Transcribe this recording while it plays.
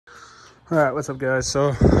All right, what's up guys?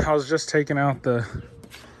 So I was just taking out the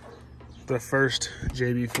first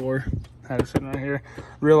JB4, had it sitting right here.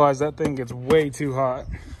 Realized that thing gets way too hot.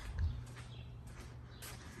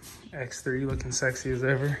 X3 looking sexy as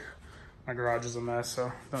ever. My garage is a mess,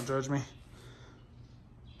 so don't judge me.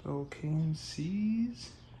 Okay,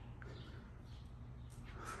 C's.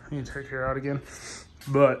 I need to take her out again.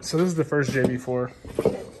 But so this is the first JB4.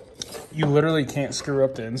 You literally can't screw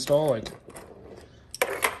up the install. Like,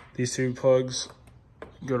 these two plugs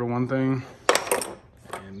go to one thing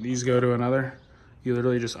and these go to another. You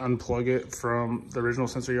literally just unplug it from the original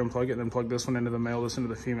sensor, you unplug it, and then plug this one into the male, this into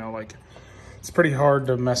the female. Like, it's pretty hard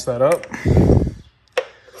to mess that up.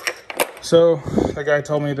 So the guy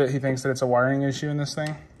told me that he thinks that it's a wiring issue in this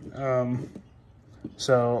thing.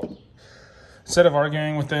 So instead of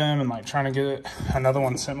arguing with them and like trying to get another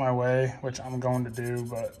one sent my way, which I'm going to do,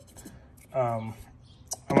 but I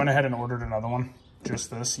went ahead and ordered another one,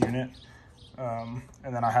 just this unit. And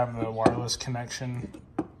then I have the wireless connection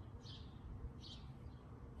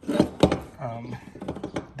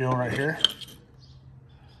deal right here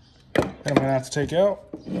that I'm gonna have to take out.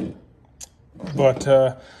 But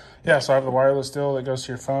yeah, so I have the wireless deal that goes to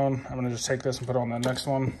your phone. I'm gonna just take this and put it on the next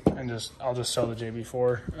one, and I'll just sell the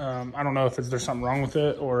JB4. I don't know if there's something wrong with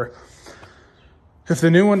it, or if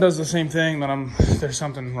the new one does the same thing, then there's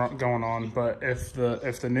something going on. But if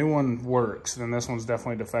the new one works, then this one's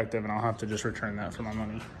definitely defective, and I'll have to just return that for my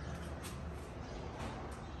money.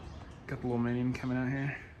 Got the little minion coming out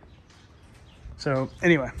here. So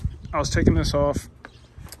anyway, I was taking this off.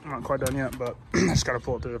 I'm not quite done yet, but I just got to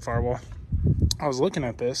pull it through the firewall. I was looking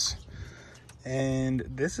at this, and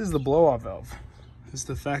this is the blow-off valve. This is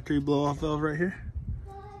the factory blow-off valve right here.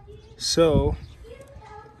 So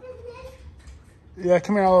yeah,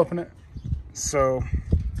 come here, I'll open it. So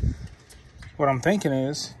what I'm thinking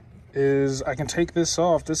is I can take this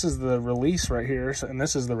off. This is the release right here, and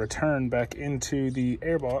this is the return back into the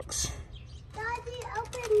airbox. Daddy,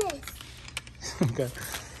 open this.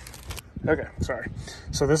 Okay, sorry.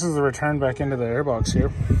 So this is the return back into the airbox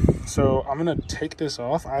here. So I'm gonna take this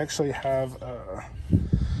off. I actually have, I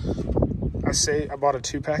bought a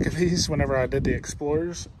 2-pack of these whenever I did the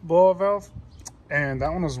Explorer's blow-off valve. And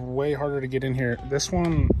that one was way harder to get in here. This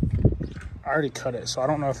one, I already cut it, so I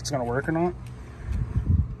don't know if it's gonna work or not.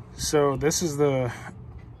 So this is I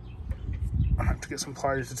have to get some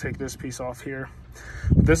pliers to take this piece off here.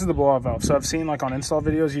 But this is the blow-off valve. So I've seen like on install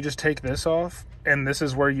videos, you just take this off, and this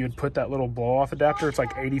is where you'd put that little blow-off adapter. It's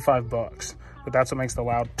like 85 bucks, but that's what makes the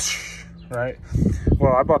loud, right?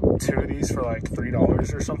 Well, I bought 2 of these for like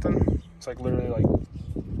 $3 or something. It's like literally like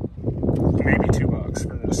maybe $2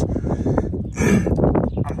 for this.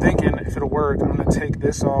 I'm thinking if it'll work, I'm gonna take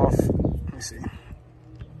this off. Let me see.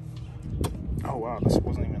 Oh wow, this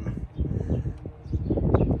wasn't even,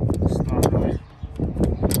 it's not really,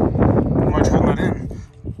 how much holding that in?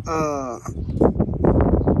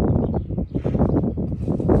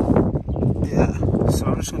 Yeah, so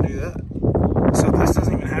I'm just gonna do that. So this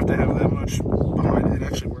doesn't even have to have that much behind it, it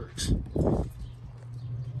actually works.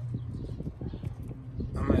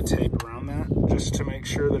 I'm gonna tape around that just to make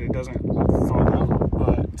sure that it doesn't fall out.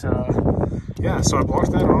 But yeah, so I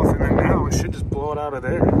blocked that off, and then now it should just blow it out of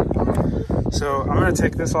there. So I'm gonna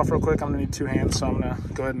take this off real quick. I'm gonna need 2 hands, so I'm gonna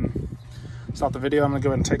go ahead and stop the video. I'm gonna go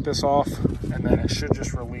ahead and take this off, and then it should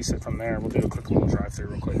just release it from there. We'll do a quick little drive through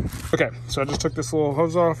real quick. Okay, so I just took this little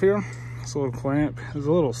hose off here. This little clamp is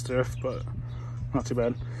a little stiff, but not too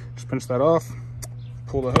bad. Just pinch that off,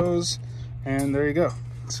 pull the hose, and there you go.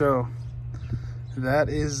 So that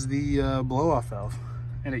is the blow-off valve,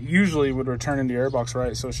 and it usually would return into your airbox,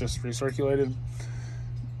 right? So it's just recirculated.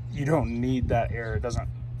 You don't need that air. It doesn't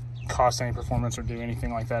cost any performance or do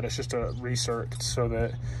anything like that. It's just a recirc so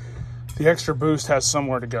that the extra boost has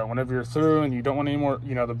somewhere to go. Whenever you're through and you don't want any more,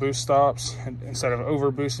 you know, the boost stops, and instead of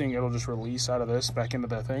over boosting, it'll just release out of this back into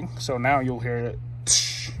that thing. So now you'll hear it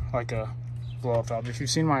like a blow-off valve. If you've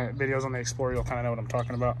seen my videos on the Explorer, you'll kind of know what I'm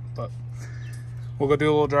talking about. But we'll go do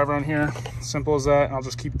a little drive around here. Simple as that. I'll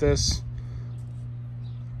just keep this.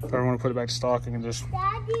 If I ever want to put it back to stock, I can just,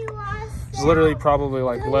 it's literally probably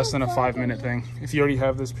like less than a 5-minute thing. If you already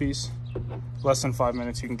have this piece, less than 5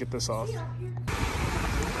 minutes, you can get this off.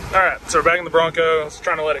 All right, so we're back in the Bronco. I was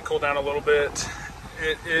trying to let it cool down a little bit.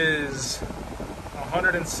 It is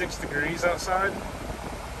 106 degrees outside.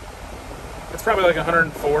 It's probably like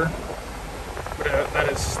 104, but that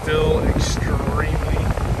is still extremely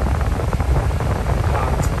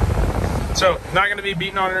hot. So not gonna be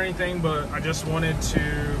beating on it or anything, but I just wanted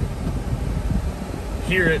to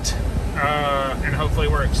hear it and hopefully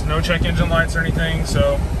it works. No check engine lights or anything,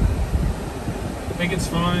 so I think it's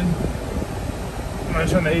fine. I'm gonna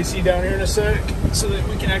turn the AC down here in a sec so that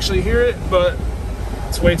we can actually hear it, but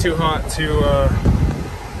it's way too hot to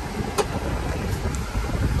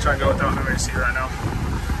try and go without no AC right now.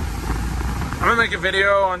 I'm gonna make a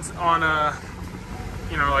video on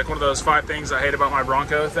you know, like one of those 5 things I hate about my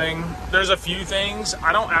Bronco thing. There's a few things.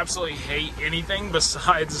 I don't absolutely hate anything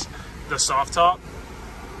besides the soft top.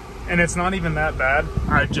 And it's not even that bad.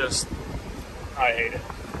 I hate it.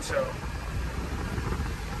 So,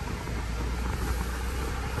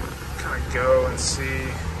 kind of go and see.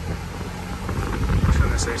 Turn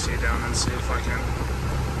this AC down and see if I can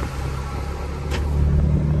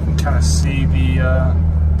kind of see the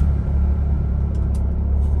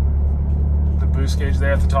boost gauge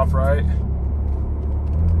there at the top right.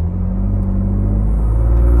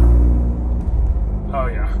 Oh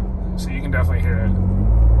yeah, so you can definitely hear it.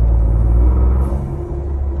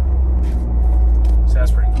 So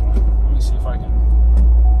that's pretty cool. Let me see if I can.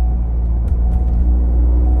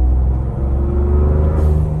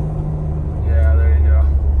 Yeah, there you go.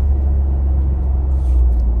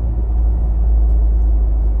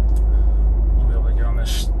 We'll be able to get on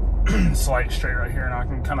this slight straight right here, and I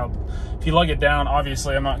can kind of, if you lug it down,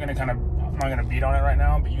 obviously I'm not gonna beat on it right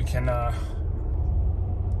now, but you can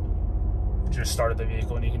just start the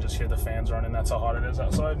vehicle and you can just hear the fans running. That's how hot it is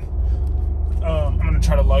outside. I'm gonna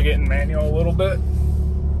try to lug it in manual a little bit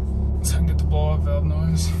so I can get the blow off valve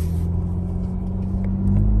noise.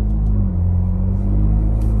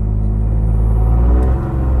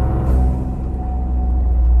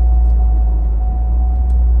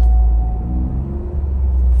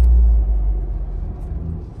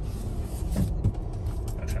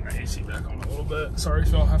 Sorry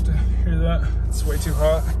if y'all have to hear that. It's way too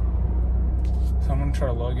hot. So I'm gonna try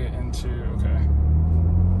to lug it into, okay.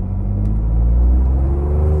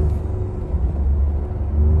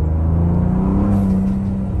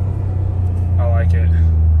 I like it.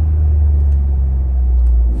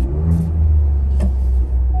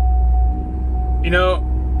 You know,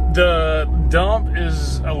 the dump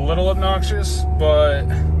is a little obnoxious, but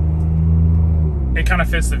it kind of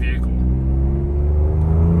fits the vehicle.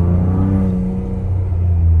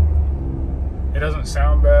 It doesn't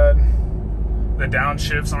sound bad. The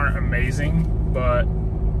downshifts aren't amazing, but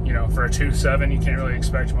you know, for a 2.7, you can't really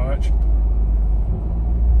expect much.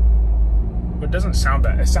 But it doesn't sound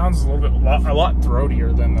bad. It sounds a lot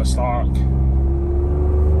throatier than the stock.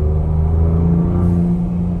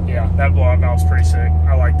 Yeah, that blowout valve's pretty sick.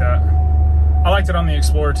 I like that. I liked it on the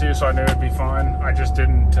Explorer too, so I knew it'd be fine. I just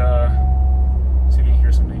didn't. See if you can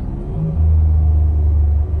hear something.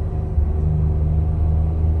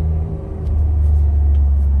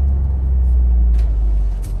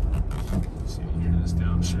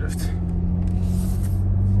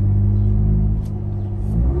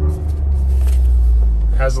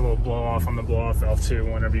 Has a little blow off on the blow off valve too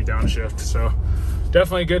whenever you downshift, so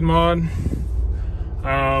definitely a good mod.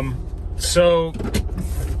 So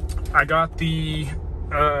I got the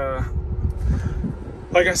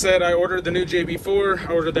like I said, I ordered the new JB4.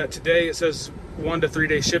 I ordered that today. It says 1 to 3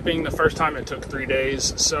 day shipping. The first time it took 3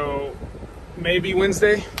 days, so maybe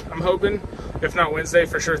Wednesday, I'm hoping. If not Wednesday,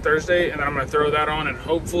 for sure Thursday, and then I'm gonna throw that on and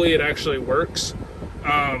hopefully it actually works.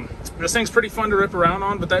 This thing's pretty fun to rip around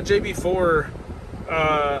on, but that JB4,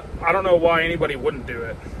 I don't know why anybody wouldn't do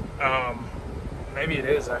it. Maybe it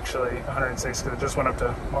is actually 106 because it just went up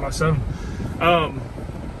to 107.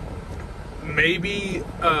 Maybe,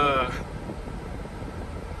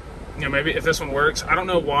 you know, maybe if this one works, I don't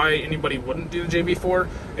know why anybody wouldn't do the JB4.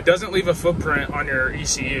 It doesn't leave a footprint on your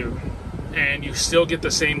ECU, and you still get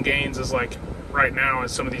the same gains as like right now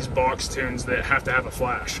as some of these box tunes that have to have a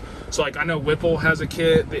flash. So like I know Whipple has a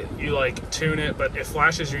kit that you like tune it, but it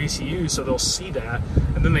flashes your ECU, so they'll see that,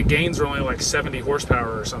 and then the gains are only like 70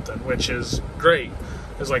 horsepower or something, which is great.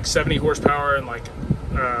 It's like 70 horsepower and like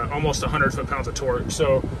almost 100 foot-pounds of torque.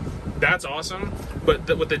 So that's awesome. But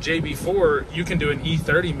with the JB4, you can do an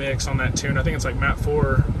E30 mix on that tune. I think it's like Mat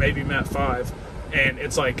 4, maybe Mat 5, and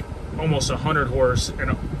it's like almost 100 horse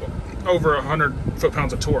and over 100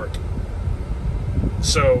 foot-pounds of torque.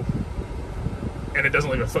 So, and it doesn't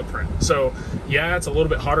leave a footprint. So yeah, it's a little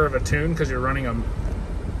bit hotter of a tune because you're running a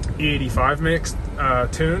E85 mixed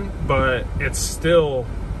tune, but it's still,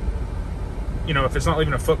 you know, if it's not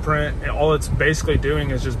leaving a footprint, all it's basically doing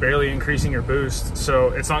is just barely increasing your boost. So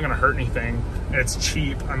it's not gonna hurt anything. It's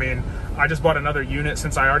cheap. I mean, I just bought another unit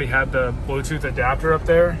since I already had the Bluetooth adapter up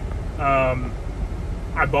there.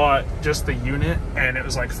 I bought just the unit and it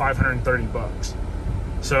was like 530 bucks.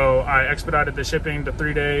 So I expedited the shipping to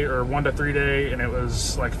 3 day or 1 to 3 day, and it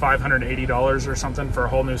was like $580 or something for a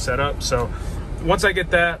whole new setup. So once I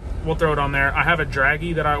get that, we'll throw it on there. I have a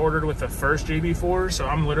draggy that I ordered with the first JB4, so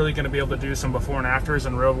I'm literally going to be able to do some before and afters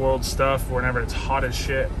and real world stuff whenever it's hot as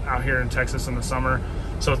shit out here in Texas in the summer.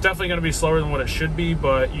 So it's definitely going to be slower than what it should be,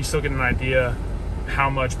 but you still get an idea how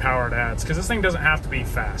much power it adds, because this thing doesn't have to be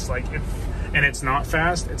fast. Like, and it's not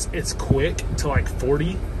fast, it's quick to like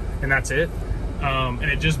 40, and that's it. And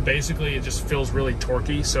it just basically, it just feels really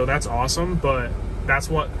torquey, so that's awesome. But that's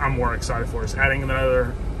what I'm more excited for, is adding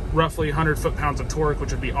another roughly 100 foot-pounds of torque,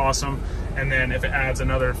 which would be awesome. And then if it adds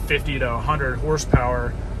another 50 to 100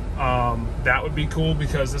 horsepower, that would be cool,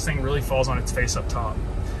 because this thing really falls on its face up top.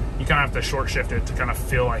 You kind of have to short shift it to kind of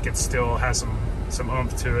feel like it still has some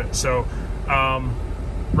oomph to it. So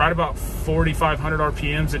right about 4,500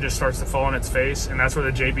 RPMs, it just starts to fall on its face. And that's where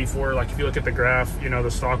the JB4, like if you look at the graph, you know,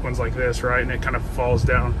 the stock one's like this, right? And it kind of falls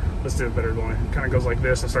down. Let's do a better going. It kind of goes like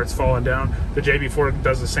this and starts falling down. The JB4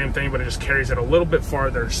 does the same thing, but it just carries it a little bit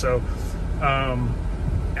farther. So,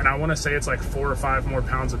 and I want to say it's like 4 or 5 more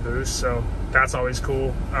pounds of boost. So that's always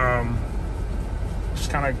cool. Just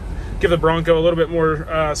kind of give the Bronco a little bit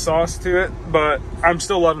more sauce to it, but I'm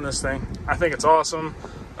still loving this thing. I think it's awesome.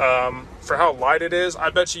 For how light it is,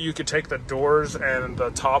 I bet you could take the doors and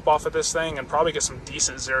the top off of this thing and probably get some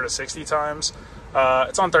decent 0 to 60 times.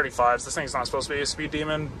 It's on 35s. This thing's not supposed to be a speed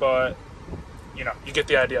demon, but you know, you get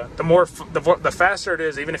the idea. The faster it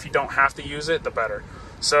is, even if you don't have to use it, the better.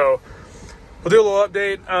 So we'll do a little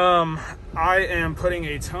update. I am putting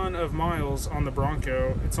a ton of miles on the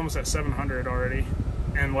Bronco. It's almost at 700 already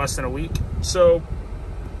in less than a week. So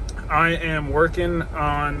I am working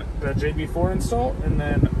on the JB4 install, and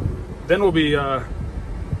then we'll be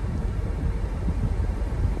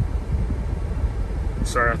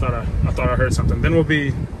sorry, I thought I heard something. Then we'll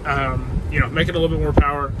be you know, make it a little bit more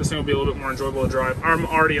power. This thing will be a little bit more enjoyable to drive. I'm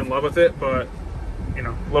already in love with it, but you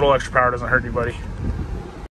know, a little extra power doesn't hurt anybody.